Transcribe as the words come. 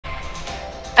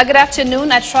Good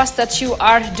afternoon. I trust that you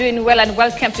are doing well and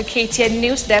welcome to KTN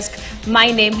News Desk.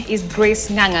 My name is Grace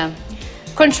Nyakang'o.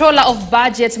 Controller of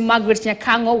Budget Margaret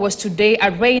Nyakang'o was today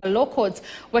arraigned in law courts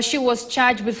where she was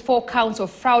charged with 4 counts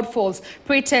of fraud, false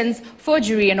pretense,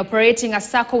 forgery and operating a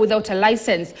SACCO without a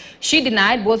license. She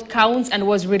denied both counts and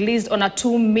was released on a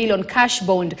 2 million cash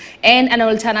bond and an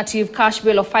alternative cash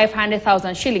bail of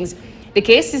 500,000 shillings. The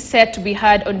case is set to be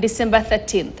heard on December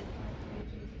 13th.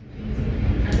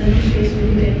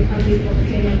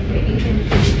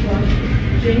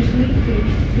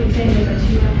 Pretended that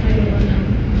you are carrying on a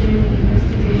genuine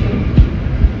investigation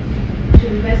to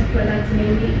invest products,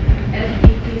 namely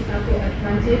FEP, SACCO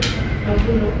Advantage,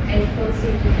 Maguno, and Ford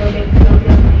Safety Project,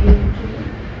 Columbia Mining to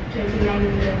 29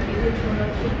 million. Is it true or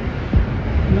not true?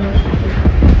 No.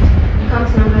 Count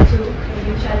number 2 will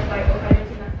be charged by operating.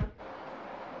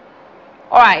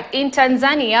 All right. In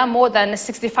Tanzania, more than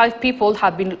 65 people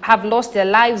have lost their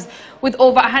lives, with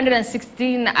over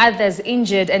 116 others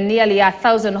injured and nearly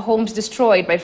 1,000 homes destroyed by